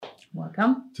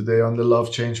Welcome. Today on the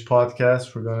Love Change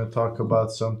podcast, we're going to talk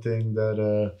about something that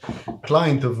a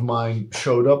client of mine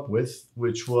showed up with,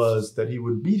 which was that he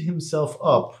would beat himself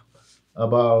up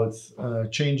about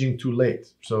changing too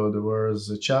late. So there was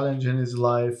a challenge in his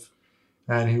life,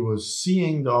 and he was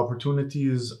seeing the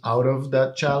opportunities out of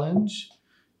that challenge.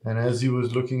 And as he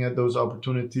was looking at those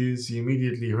opportunities, he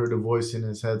immediately heard a voice in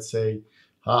his head say,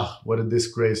 what a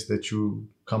disgrace that you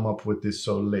come up with this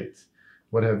so late.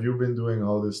 What have you been doing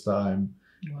all this time?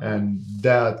 Wow. And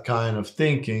that kind of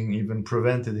thinking even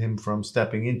prevented him from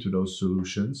stepping into those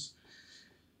solutions.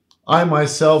 I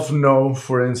myself know,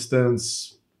 for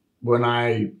instance, when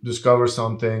I discover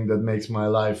something that makes my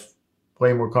life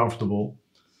way more comfortable,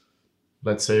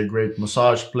 let's say a great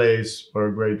massage place or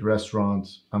a great restaurant,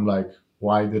 I'm like,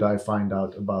 why did I find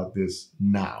out about this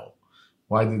now?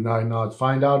 Why did I not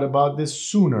find out about this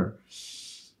sooner?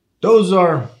 Those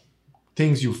are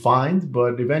things you find,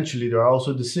 but eventually there are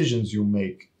also decisions you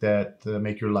make that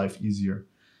make your life easier.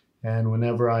 And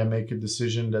whenever I make a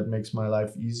decision that makes my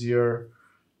life easier,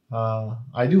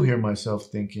 I do hear myself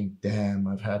thinking, damn,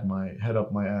 I've had my head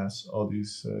up my ass all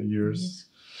these years.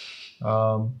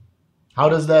 How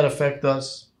does that affect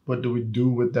us? What do we do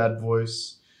with that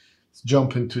voice? Let's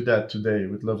jump into that today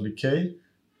with lovely Kay.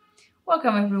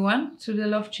 Welcome everyone to the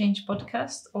Love Change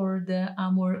podcast or the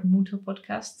Amor Mutuo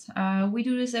podcast. We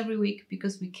do this every week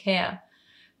because we care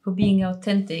for being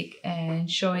authentic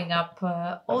and showing up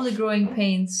all the growing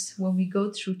pains when we go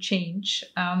through change.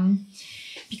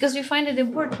 Because we find it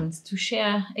important to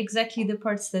share exactly the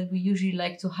parts that we usually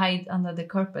like to hide under the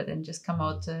carpet and just come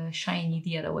out shiny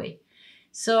the other way.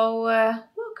 So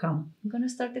welcome. I'm going to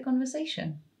start the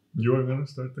conversation. You are going to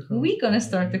start the conversation? We're going to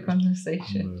start the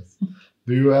conversation. Yes.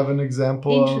 Do you have an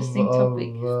example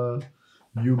of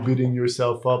you beating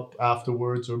yourself up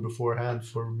afterwards or beforehand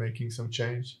for making some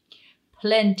change?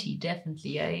 Plenty,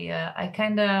 definitely. I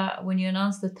kind of, when you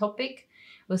announced the topic,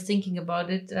 was thinking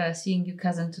about it, seeing your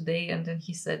cousin today, and then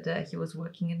he said he was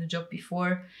working in a job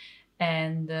before,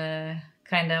 and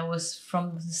kind of was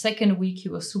from the second week he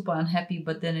was super unhappy,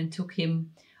 but then it took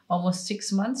him almost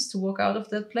 6 months to walk out of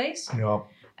that place. Yeah.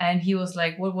 And he was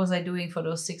like, what was I doing for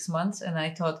those 6 months? And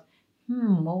I thought,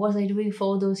 what was I doing for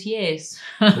all those years?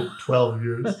 12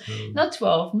 years. Not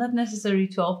 12, not necessarily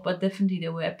 12, but definitely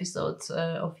there were episodes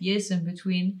of years in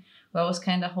between where I was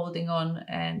kind of holding on,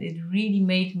 and it really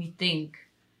made me think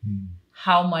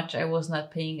how much I was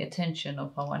not paying attention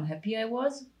of how unhappy I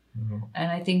was. Mm-hmm.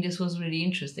 And I think this was really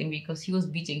interesting because he was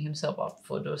beating himself up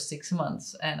for those 6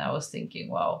 months. And I was thinking,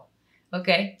 wow,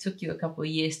 okay, took you a couple of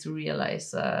years to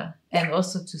realize and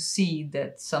also to see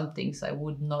that some things I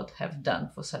would not have done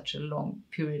for such a long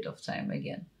period of time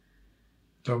again.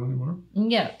 Tell me more.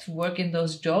 Yeah, to work in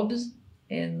those jobs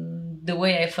in the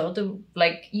way I felt.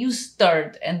 Like you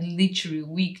start and literally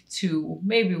week 2,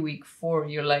 maybe week 4,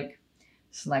 you're like,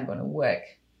 it's not going to work.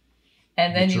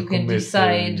 And then you can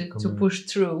decide to push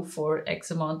through for X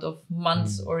amount of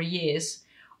months or years.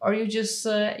 Or you're just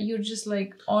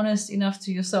like honest enough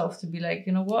to yourself to be like,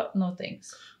 you know what? No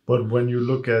thanks. But when you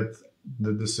look at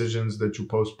the decisions that you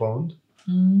postponed,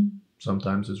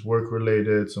 sometimes it's work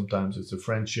related, sometimes it's a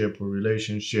friendship or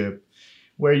relationship,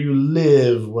 where you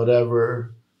live,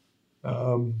 whatever.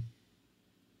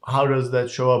 How does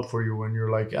that show up for you when you're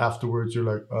like afterwards? You're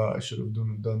like, I should have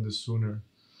done this sooner.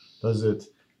 Does it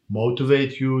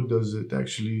motivate you? Does it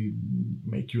actually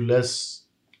make you less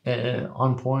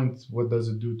on point? What does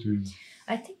it do to you?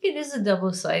 I think it is a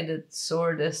double-sided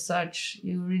sword as such.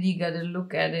 You really got to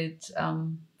look at it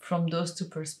from those two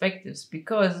perspectives,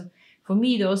 because for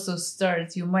me it also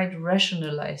starts, you might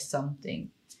rationalize something,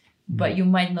 but you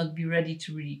might not be ready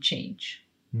to really change.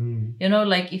 You know,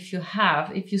 like if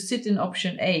you sit in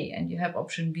option A and you have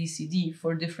option B, C, D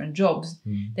for different jobs,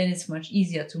 then it's much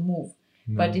easier to move.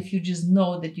 But if you just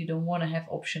know that you don't want to have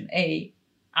option A,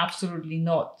 absolutely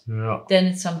not. Yeah. Then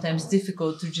it's sometimes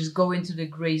difficult to just go into the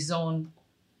gray zone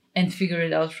and figure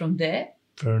it out from there.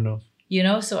 Fair enough. You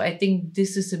know, so I think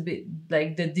this is a bit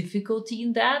like the difficulty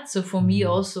in that. So for me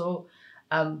also,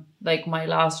 like my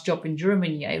last job in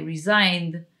Germany, I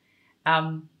resigned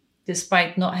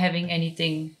despite not having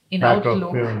anything in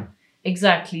Outlook. Yeah.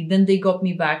 Exactly. Then they got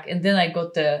me back, and then I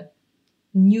got the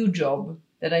new job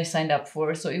that I signed up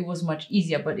for. So it was much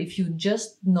easier. But if you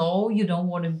just know you don't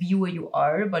want to be where you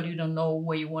are, but you don't know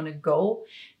where you want to go,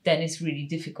 then it's really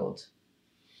difficult.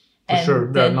 For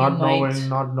sure. Yeah, not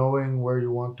knowing where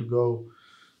you want to go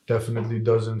definitely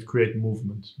doesn't create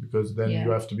movement, because then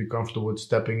you have to be comfortable with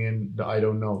stepping in the I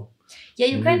don't know. Yeah,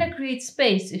 you kind of create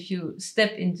space if you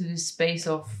step into this space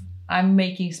of I'm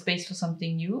making space for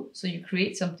something new. So you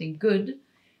create something good,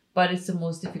 but it's the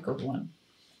most difficult one.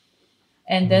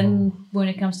 And then when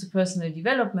it comes to personal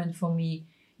development, for me,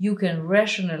 you can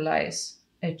rationalize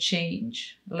a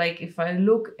change. Like if I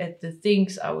look at the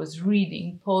things I was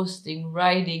reading, posting,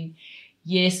 writing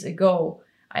years ago,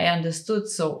 I understood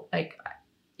so, like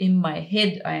in my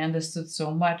head, I understood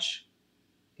so much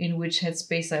in which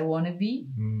headspace I want to be,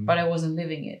 but I wasn't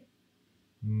living it.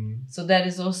 So that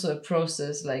is also a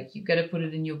process. Like you got to put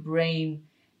it in your brain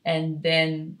and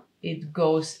then it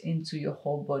goes into your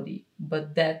whole body.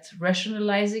 But that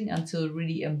rationalizing until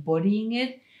really embodying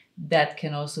it, that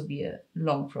can also be a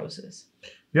long process.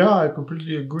 Yeah, I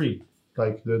completely agree.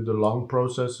 Like the long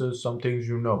processes, some things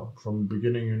you know from the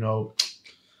beginning, you know,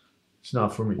 it's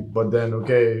not for me. But then,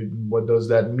 okay, what does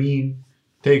that mean?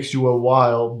 Takes you a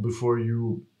while before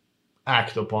you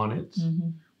act upon it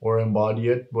or embody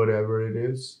it, whatever it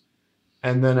is.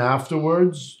 And then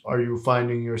afterwards, are you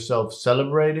finding yourself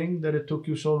celebrating that it took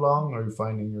you so long? Are you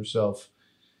finding yourself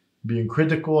being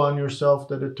critical on yourself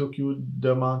that it took you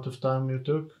the amount of time you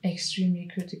took? Extremely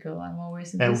critical. I'm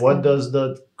always in And this what kind does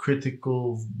that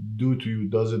critical do to you?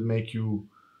 Does it make you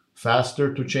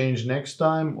faster to change next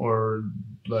time, or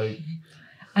like?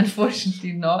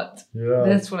 Unfortunately not. Yeah,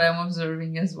 That's what I'm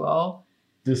observing as well.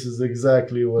 this is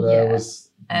exactly what I was.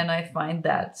 And I find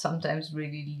that sometimes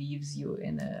really leaves you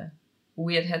in a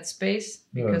weird headspace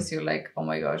because you're like, oh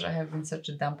my gosh, I have been such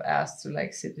a dumb ass to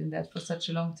like sit in that for such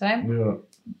a long time. Yeah.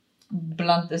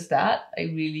 Blunt as that, I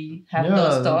really have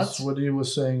those thoughts. That's what he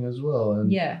was saying as well.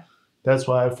 And yeah. That's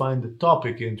why I find the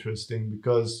topic interesting,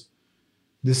 because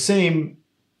the same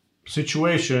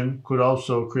situation could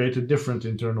also create a different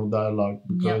internal dialogue,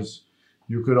 because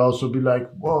you could also be like,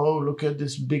 whoa, look at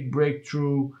this big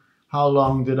breakthrough. How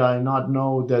long did I not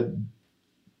know that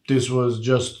this was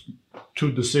just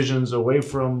 2 decisions away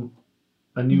from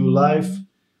a new life?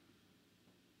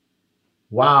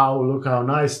 Wow, look how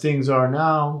nice things are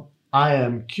now. I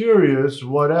am curious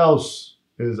what else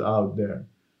is out there.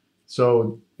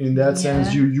 So in that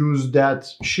sense, you use that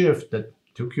shift that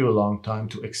took you a long time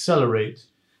to accelerate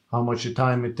how much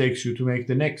time it takes you to make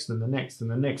the next and the next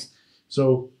and the next.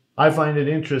 So I find it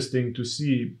interesting to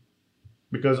see,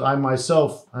 because I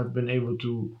myself have been able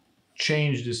to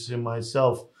change this in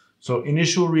myself. So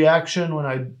initial reaction when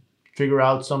I figure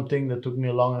out something that took me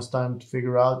the longest time to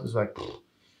figure out is like,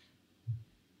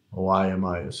 why am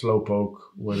I a slowpoke?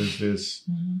 What is this?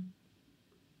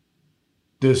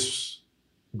 This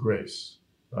grace.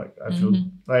 Like I feel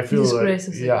disgrace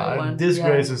like, is a good one.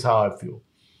 Disgrace is how I feel.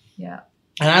 Yeah.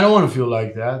 And I don't want to feel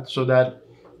like that. So that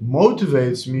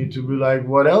motivates me to be like,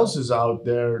 what else is out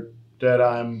there that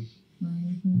I'm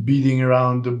beating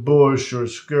around the bush or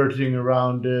skirting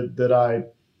around it, that I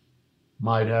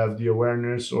might have the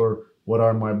awareness, or what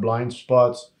are my blind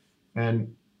spots?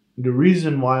 And the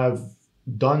reason why I've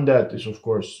done that is, of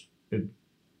course, it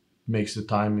makes the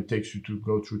time it takes you to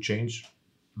go through change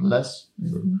less.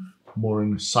 You're more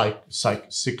in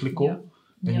cyclical,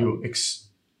 and you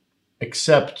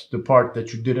accept the part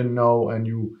that you didn't know, and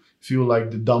you feel like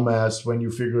the dumbass when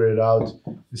you figure it out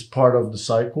is part of the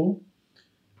cycle.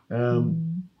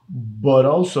 But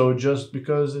also just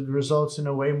because it results in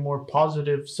a way more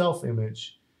positive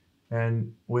self-image.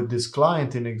 And with this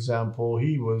client, in example,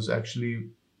 he was actually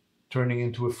turning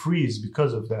into a freeze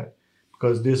because of that,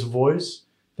 because this voice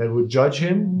that would judge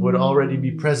him would already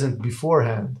be present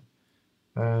beforehand.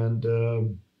 And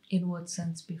in what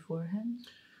sense beforehand?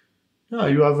 Yeah,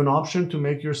 you have an option to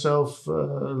make yourself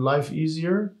life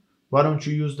easier. Why don't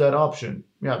you use that option?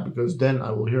 Yeah, because then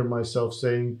I will hear myself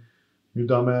saying, you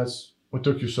dumbass, what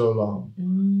took you so long?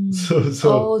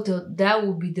 That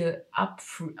would be the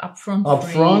upfront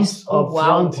freeze.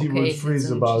 Upfront he would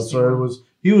freeze about. So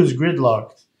he was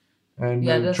gridlocked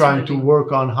and trying to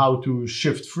work on how to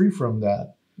shift free from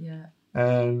that. Yeah.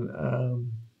 And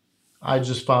I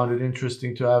just found it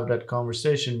interesting to have that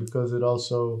conversation, because it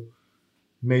also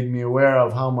made me aware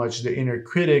of how much the inner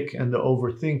critic and the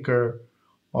overthinker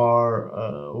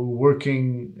are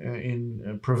working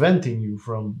in preventing you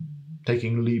from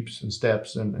taking leaps and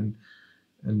steps and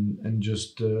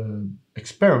just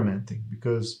experimenting.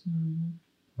 Because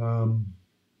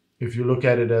if you look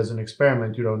at it as an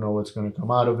experiment, you don't know what's going to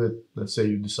come out of it. Let's say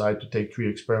you decide to take 3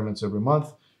 experiments every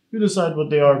month. You decide what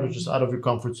they are. They're just out of your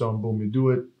comfort zone. Boom, you do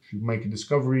it. If you make a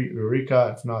discovery,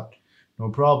 eureka. If not, no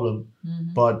problem.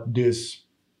 But this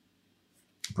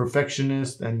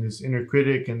perfectionist and this inner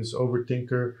critic and this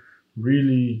overthinker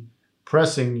really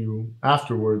pressing you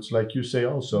afterwards, like you say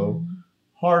also,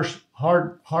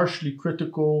 harshly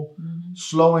critical,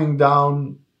 slowing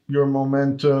down your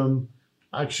momentum,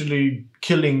 actually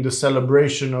killing the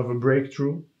celebration of a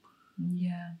breakthrough.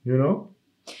 Yeah. You know?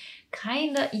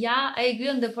 Kinda, yeah, I agree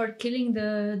on the part killing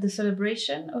the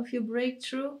celebration of your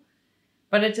breakthrough.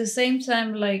 But at the same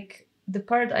time, like the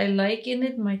part I like in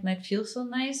it might not feel so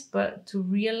nice, but to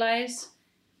realize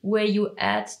where you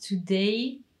at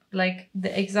today, like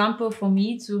the example for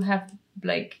me to have,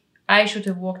 like, I should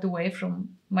have walked away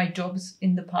from my jobs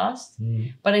in the past,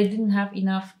 but I didn't have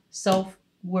enough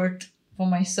self-worth for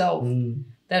myself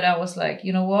that I was like,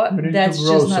 you know what, that's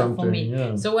just not for me.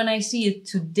 Yeah. So when I see it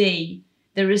today,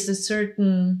 there is a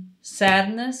certain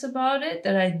sadness about it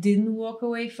that I didn't walk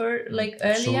away for like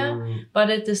earlier. But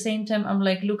at the same time, I'm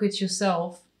like, look at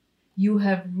yourself. You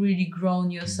have really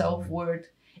grown your self-worth.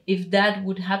 If that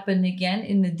would happen again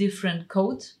in a different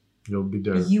coat, you'll be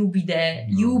there. You'll be there.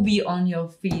 No. You'll be on your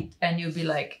feet and you'll be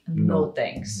like, no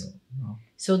thanks. No.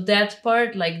 So that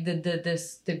part, like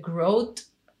the growth,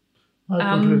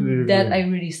 that I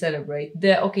really celebrate.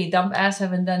 Okay, dump ass,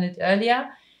 haven't done it earlier,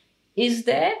 is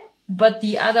there. But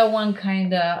the other one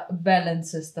kind of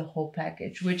balances the whole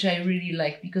package, which I really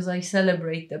like because I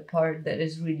celebrate the part that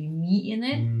is really me in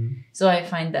it. So I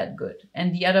find that good.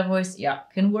 And the other voice, yeah,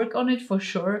 can work on it for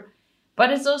sure.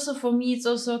 But it's also, for me, it's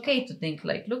also okay to think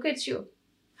like, look at you.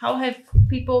 How have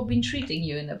people been treating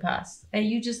you in the past? And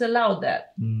you just allowed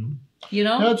that. You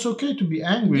know? Yeah, it's okay to be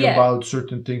angry about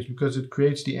certain things because it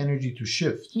creates the energy to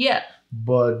shift. Yeah.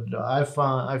 But I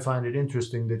find it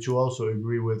interesting that you also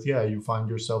agree with, you find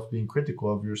yourself being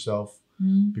critical of yourself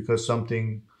because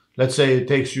something, let's say it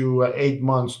takes you 8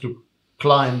 months to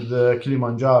climb the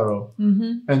Kilimanjaro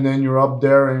and then you're up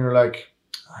there and you're like,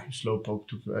 you slowpoke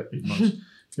took 8 months,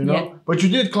 you know? But you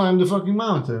did climb the fucking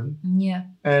mountain. Yeah.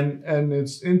 And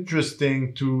it's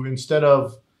interesting to, instead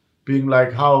of being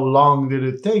like, how long did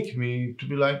it take me, to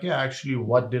be like, actually,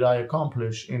 what did I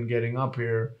accomplish in getting up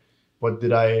here? What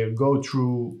did I go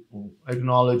through?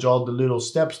 Acknowledge all the little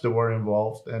steps that were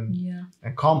involved and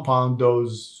compound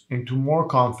those into more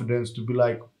confidence to be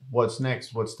like, what's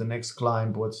next? What's the next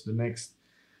climb? What's the next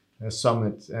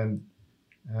summit? And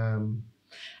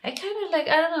I kind of like,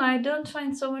 I don't know, I don't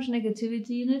find so much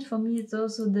negativity in it. For me, it's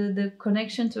also the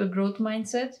connection to a growth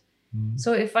mindset.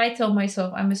 So if I tell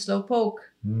myself I'm a slowpoke,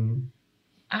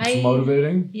 it's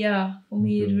motivating? Yeah, for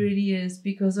me it really is,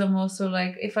 because I'm also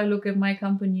like, if I look at my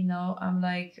company now, I'm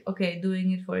like, okay,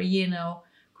 doing it for a year now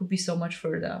could be so much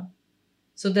further.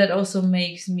 So that also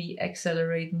makes me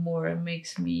accelerate more and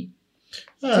makes me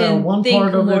one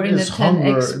part of it is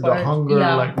hunger. The hunger,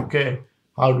 like, okay,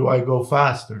 how do I go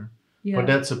faster? Yeah. But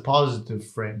that's a positive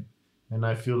frame. And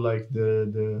I feel like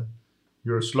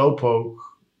your slowpoke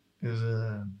is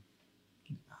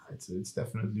it's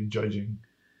definitely judging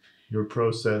your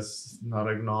process, not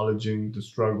acknowledging the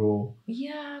struggle.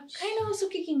 Yeah, kind of also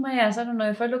kicking my ass. I don't know,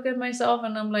 if I look at myself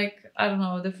and I'm like, I don't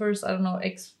know, the first,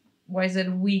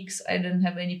 XYZ weeks, I didn't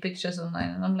have any pictures online.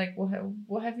 And I'm like,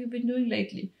 what have you been doing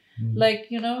lately? Like,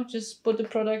 you know, just put the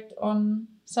product on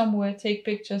somewhere, take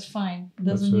pictures, fine. It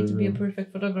doesn't need to be a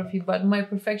perfect photography, but my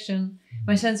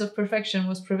sense of perfection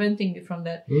was preventing me from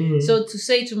that. So to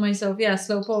say to myself,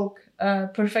 slowpoke,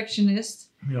 perfectionist,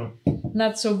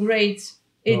 not so great.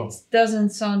 It doesn't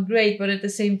sound great, but at the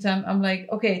same time, I'm like,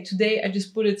 okay, today I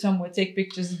just put it somewhere, take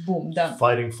pictures, boom, done.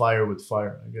 Fighting fire with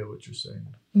fire. I get what you're saying.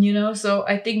 You know, so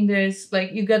I think there's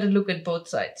like, you got to look at both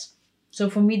sides. So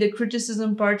for me, the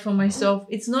criticism part for myself,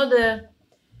 it's not a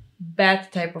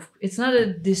bad type of, it's not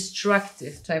a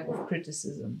destructive type of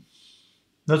criticism.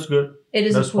 That's good. It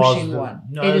is That's a pushing positive. one.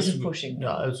 No, it is a pushing one.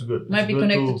 Yeah, it's good. Might be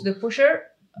connected to the pusher.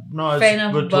 No,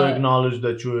 it's good to acknowledge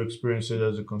that you experience it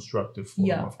as a constructive form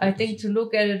of criticism. I think to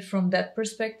look at it from that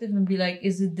perspective and be like,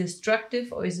 is it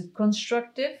destructive or is it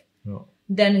constructive?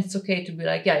 Then it's okay to be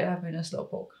like, you have been a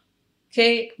slowpoke.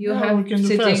 Okay, you have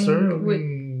sitting with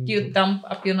you thumb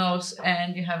up your nose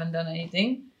and you haven't done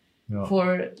anything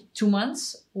for 2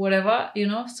 months, whatever, you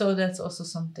know. So that's also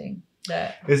something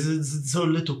that it's so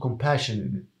little compassion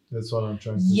in it. That's what I'm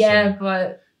trying to say. Yeah,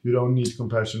 but you don't need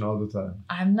compassion all the time.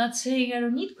 I'm not saying I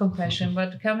don't need compassion,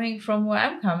 but coming from where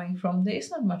I'm coming from, there is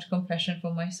not much compassion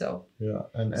for myself. Yeah,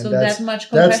 and so that much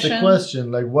compassion. That's the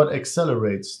question. Like, what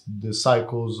accelerates the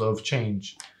cycles of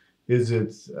change? Is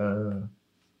it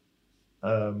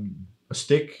a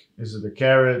stick? Is it a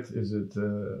carrot? Is it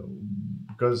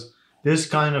because this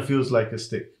kind of feels like a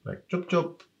stick, like chop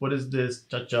chop. What is this?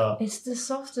 Cha cha. It's the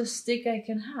softest stick I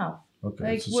can have. Okay.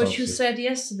 Like what you said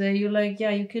yesterday, you're like,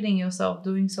 you're killing yourself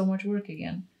doing so much work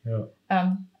again. Yeah.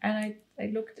 And I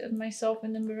looked at myself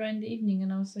in the mirror in the evening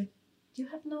and I was like, you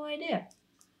have no idea.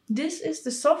 This is the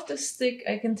softest stick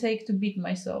I can take to beat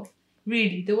myself.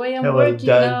 Really, the way I'm working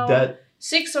now.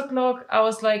 6 o'clock, I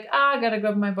was like, I gotta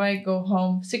grab my bike, go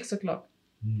home. 6 o'clock.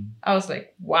 I was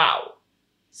like, wow.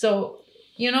 So,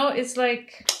 you know, it's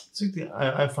like,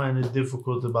 I find it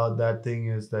difficult about that thing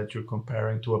is that you're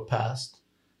comparing to a past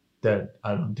that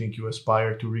I don't think you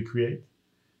aspire to recreate,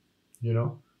 you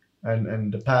know?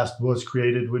 And the past was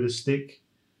created with a stick.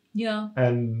 Yeah.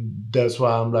 And that's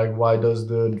why I'm like, why does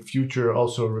the future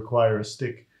also require a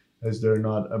stick? Is there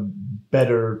not a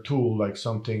better tool, like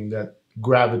something that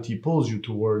gravity pulls you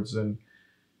towards and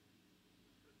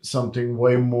something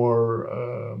way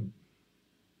more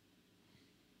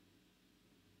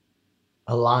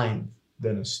aligned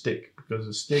than a stick? Because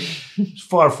a stick is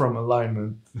far from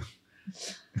alignment.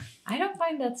 I don't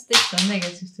find that stick so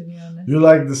negative, to be honest. You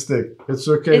like the stick. It's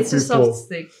okay, It's people. a soft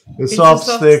stick. The It's soft, a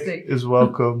soft stick, stick. is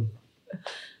welcome.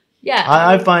 Yeah.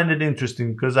 I find it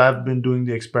interesting because I've been doing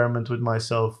the experiment with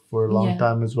myself for a long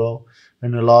time as well.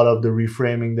 And a lot of the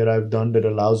reframing that I've done that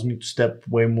allows me to step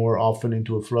way more often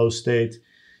into a flow state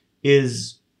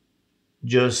is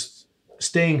just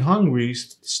staying hungry,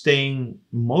 staying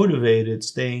motivated,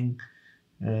 staying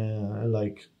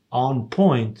like on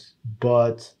point.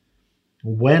 But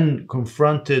when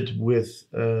confronted with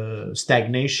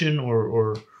stagnation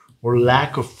or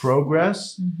lack of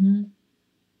progress,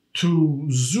 to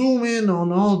zoom in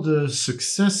on all the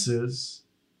successes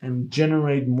and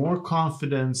generate more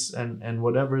confidence and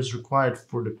whatever is required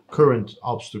for the current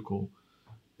obstacle,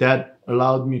 that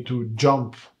allowed me to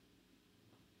jump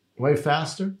way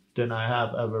faster than I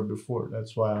have ever before.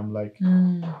 That's why I'm like,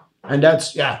 and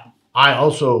that's, I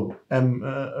also am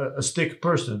a stick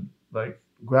person. Like,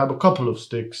 grab a couple of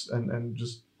sticks and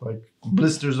just like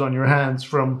blisters on your hands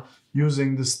from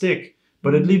using the stick.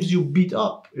 But it leaves you beat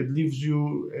up. It leaves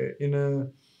you in a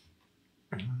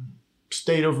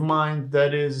state of mind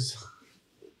that is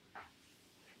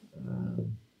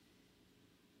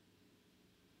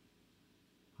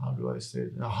how do I say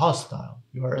it? Hostile.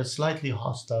 You are slightly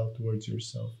hostile towards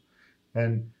yourself.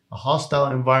 And a hostile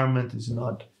environment is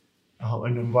not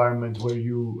an environment where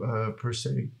you per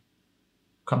se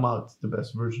come out the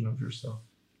best version of yourself.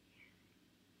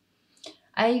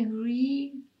 I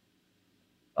agree,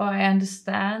 or I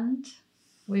understand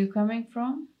where you're coming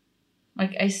from.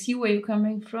 Like, I see where you're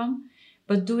coming from,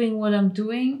 but doing what I'm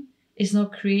doing is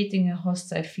not creating a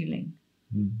hostile feeling.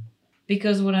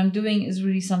 Because what I'm doing is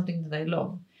really something that I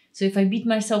love. So if I beat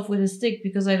myself with a stick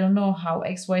because I don't know how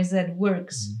XYZ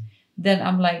works, then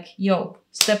I'm like, yo,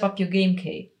 step up your game,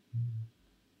 K.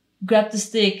 Grab the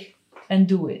stick and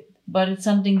do it. But it's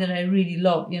something that I really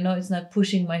love, it's not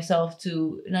pushing myself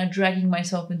to, not dragging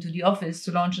myself into the office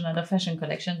to launch another fashion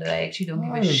collection that I actually don't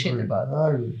give a shit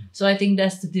about. So I think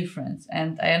that's the difference.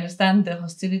 And I understand the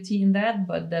hostility in that,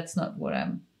 but that's not what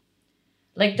I'm,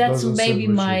 like, that's maybe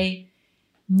my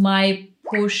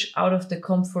push out of the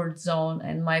comfort zone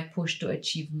and my push to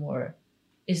achieve more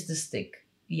is the stick.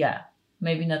 Yeah,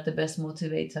 maybe not the best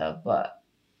motivator, but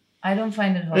I don't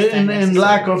find it hostile. In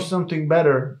lack of something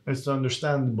better, it's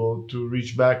understandable to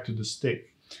reach back to the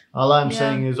stick. All I'm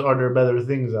saying is, are there better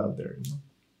things out there?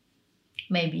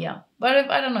 Maybe, yeah. But if,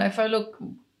 I don't know, if I look...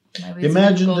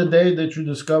 Imagine the day that you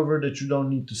discover that you don't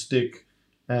need to stick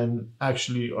and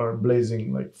actually are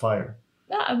blazing like fire.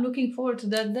 Yeah, I'm looking forward to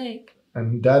that day.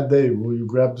 And that day, will you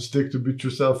grab the stick to beat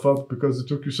yourself up because it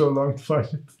took you so long to find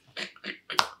it?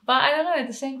 But I don't know, at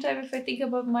the same time, if I think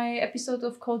about my episode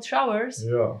of cold showers,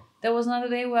 there was another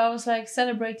day where I was like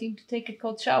celebrating to take a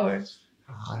cold shower.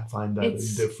 I find that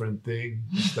a different thing.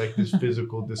 It's like this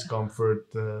physical discomfort.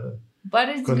 But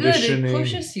it's good, it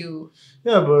pushes you.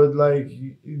 Yeah, but like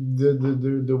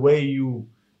the way you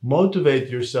motivate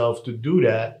yourself to do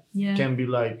that can be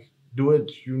like, do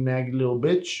it, you naggy little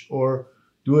bitch, or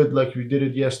do it like you did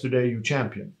it yesterday, you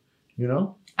champion.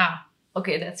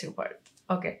 Okay, that's your part.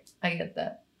 Okay, I get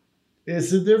that.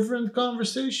 It's a different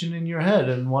conversation in your head,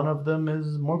 and one of them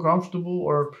is more comfortable,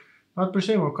 or not per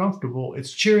se more comfortable.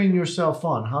 It's cheering yourself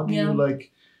on. How do you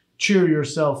like cheer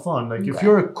yourself on? Like, if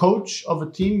you're a coach of a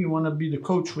team, you want to be the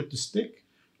coach with the stick,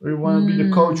 or you want to be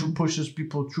the coach who pushes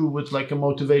people through with like a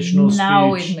motivational speech.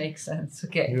 Now it makes sense.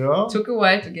 Okay. Yeah. Took a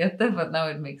while to get there, but now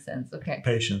it makes sense. Okay.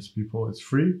 Patience, people. It's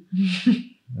free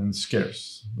and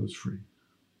scarce, but it's free.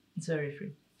 It's very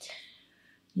free.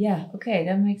 Yeah. Okay,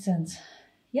 that makes sense.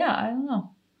 Yeah, I don't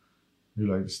know. You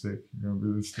like the stick? You're gonna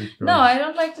be the stick guy. No, I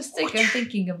don't like the stick. I'm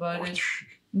thinking about it.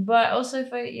 But also,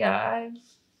 if I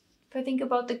think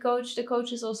about the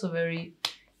coach is also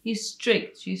he's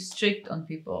strict. She's strict on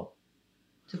people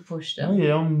to push them. You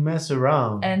don't mess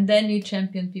around. And then you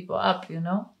champion people up,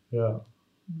 Yeah.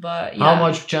 But how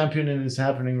much championing is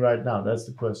happening right now? That's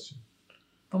the question.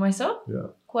 For myself? Yeah.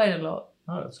 Quite a lot.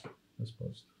 Oh, that's good. That's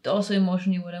positive. Also,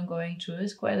 emotionally, what I'm going through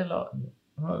is quite a lot. Yeah.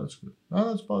 Oh, that's good. Oh,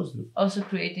 that's positive. Also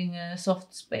creating a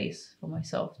soft space for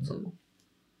myself to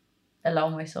allow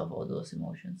myself all those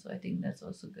emotions. So I think that's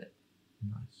also good.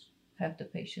 Nice. Have the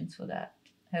patience for that.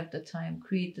 Have the time.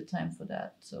 Create the time for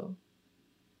that. So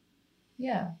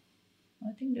yeah,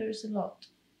 I think there is a lot.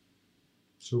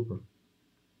 Super.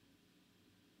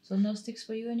 So no sticks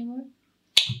for you anymore?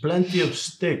 Plenty of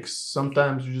sticks.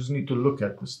 Sometimes you just need to look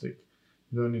at the stick.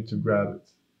 You don't need to grab it.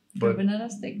 The banana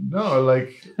stick? No,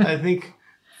 like I think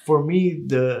for me,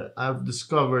 I've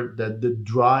discovered that the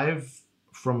drive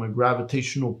from a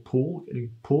gravitational pull,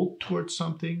 getting pulled towards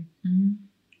something,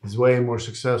 is way more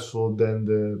successful than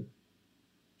the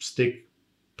stick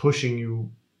pushing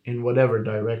you in whatever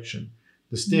direction.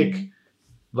 The stick,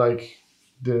 like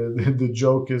the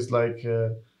joke is like,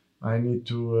 I need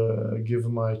to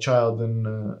give my child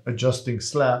an adjusting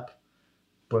slap,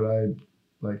 but I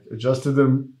like adjusted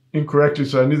them incorrectly,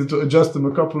 so I needed to adjust them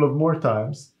a couple of more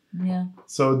times. Yeah.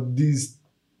 So these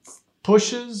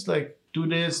pushes, like do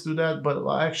this, do that, but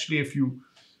actually if you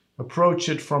approach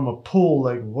it from a pull,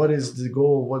 like what is the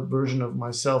goal, what version of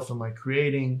myself am I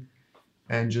creating,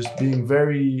 and just being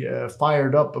very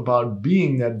fired up about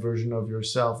being that version of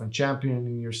yourself and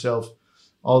championing yourself,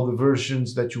 all the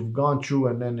versions that you've gone through.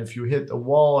 And then if you hit a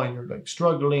wall and you're like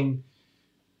struggling,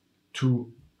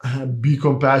 to be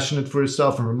compassionate for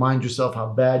yourself and remind yourself how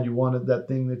bad you wanted that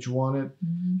thing that you wanted,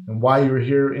 and why you're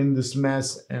here in this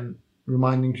mess, and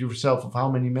reminding yourself of how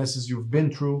many messes you've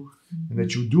been through, and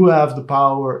that you do have the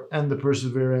power and the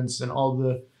perseverance and all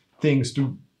the things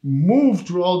to move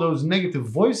through all those negative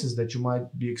voices that you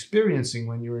might be experiencing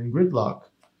when you're in gridlock,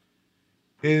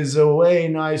 is a way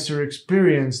nicer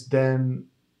experience than,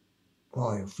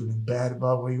 oh, you're feeling bad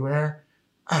about where you are?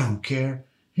 I don't care.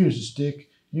 Here's a stick.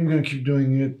 You're going to keep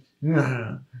doing it.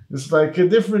 Yeah. It's like a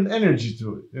different energy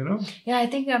to it, you know? Yeah, I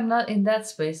think I'm not in that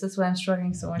space. That's why I'm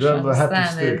struggling so much You to have a happy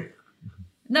understand it. stick.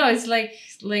 No, it's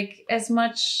like as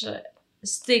much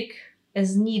stick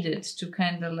as needed to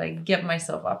kind of like get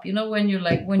myself up. You know, when you're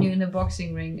in a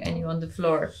boxing ring and you're on the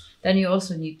floor, then you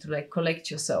also need to like collect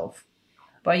yourself.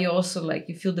 But you also like,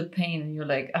 you feel the pain and you're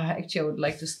like, actually I would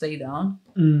like to stay down.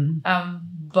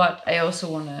 But I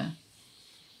also want to.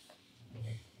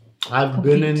 I've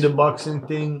been in the boxing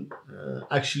thing.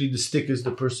 Actually, the stick is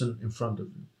the person in front of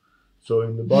you. So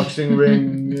in the boxing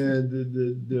ring,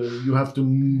 you have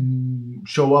to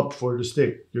show up for the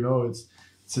stick. You know,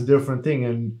 it's a different thing.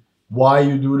 And why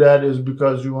you do that is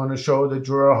because you want to show that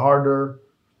you're a harder,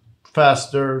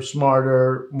 faster,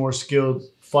 smarter, more skilled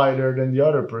fighter than the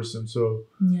other person. So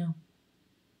yeah,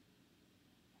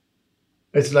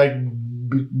 it's like,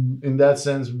 in that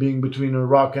sense, being between a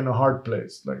rock and a hard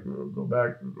place. Like, we'll go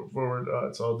back, we'll go forward.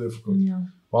 It's all difficult. yeah.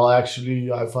 Well,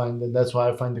 actually, I find, and that's why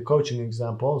I find the coaching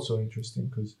example also interesting,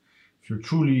 because if you're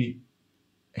truly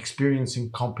experiencing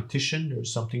competition,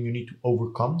 there's something you need to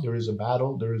overcome. There is a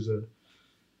battle. There is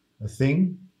a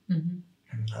thing.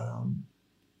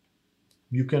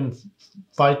 You can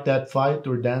fight that fight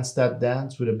or dance that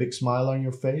dance with a big smile on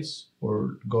your face,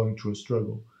 or going through a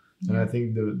struggle. And I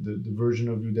think the version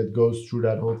of you that goes through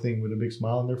that whole thing with a big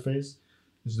smile on their face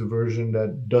is the version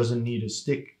that doesn't need a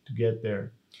stick to get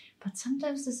there. But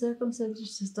sometimes the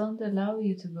circumstances just don't allow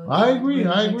you to go. I agree.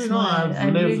 No, I've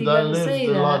lived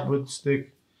a lot with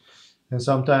stick. And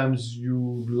sometimes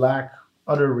you lack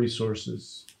other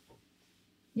resources.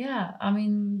 Yeah, I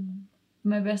mean,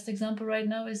 my best example right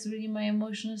now is really my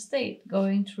emotional state.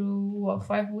 Going through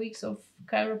 5 weeks of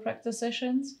chiropractor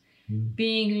sessions.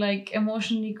 Being like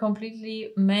emotionally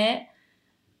completely meh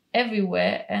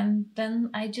everywhere, and then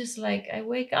I just like, I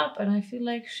wake up and I feel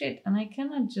like shit, and I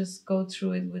cannot just go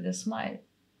through it with a smile,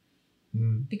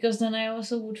 because then I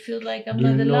also would feel like I'm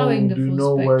not allowing the full spectrum. Do you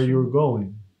know where you're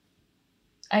going?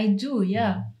 I do,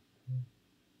 yeah.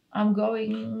 I'm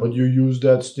going. But you use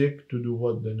that stick to do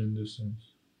what then, in this sense?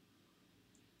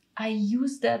 I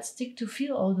use that stick to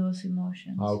feel all those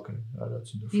emotions. Okay,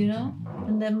 that's a different you know thing.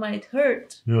 And that might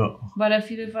hurt. Yeah. But I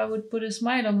feel if I would put a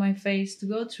smile on my face to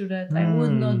go through that, I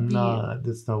would not be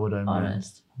that's not what I meant.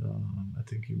 honest. No, I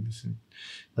think you're missing.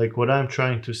 Like, what I'm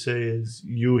trying to say is,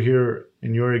 you here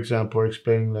in your example are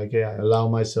explaining like, hey, I allow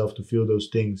myself to feel those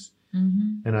things,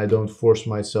 and I don't force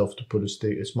myself to put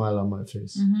a smile on my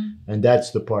face. And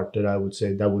that's the part that I would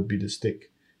say that would be the stick.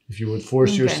 If you would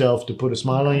force yourself to put a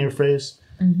smile on your face,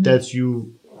 that's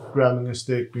you grabbing a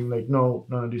stick, being like, no,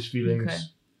 none of these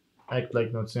feelings. Act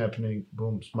like nothing's happening.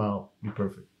 Boom, smile, be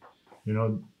perfect. You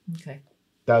know? Okay.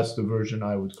 That's the version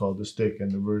I would call the stick.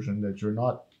 And the version that you're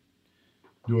not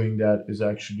doing that is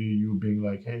actually you being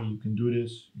like, hey, you can do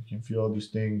this. You can feel all these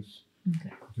things.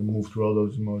 Okay. You can move through all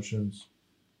those emotions.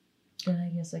 Then I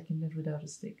guess I can live without a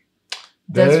stick.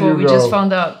 That's what we just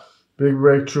found out. Big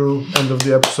breakthrough. End of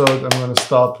the episode. I'm going to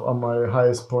stop on my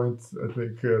highest point. I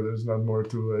think there's not more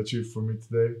to achieve for me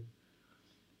today.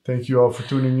 Thank you all for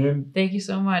tuning in. Thank you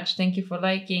so much. Thank you for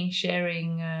liking,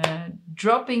 sharing,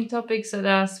 dropping topics at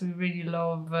us. We really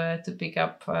love to pick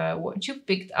up what you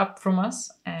picked up from us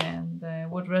and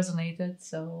what resonated.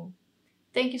 So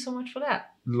thank you so much for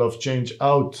that. Love change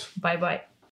out. Bye-bye.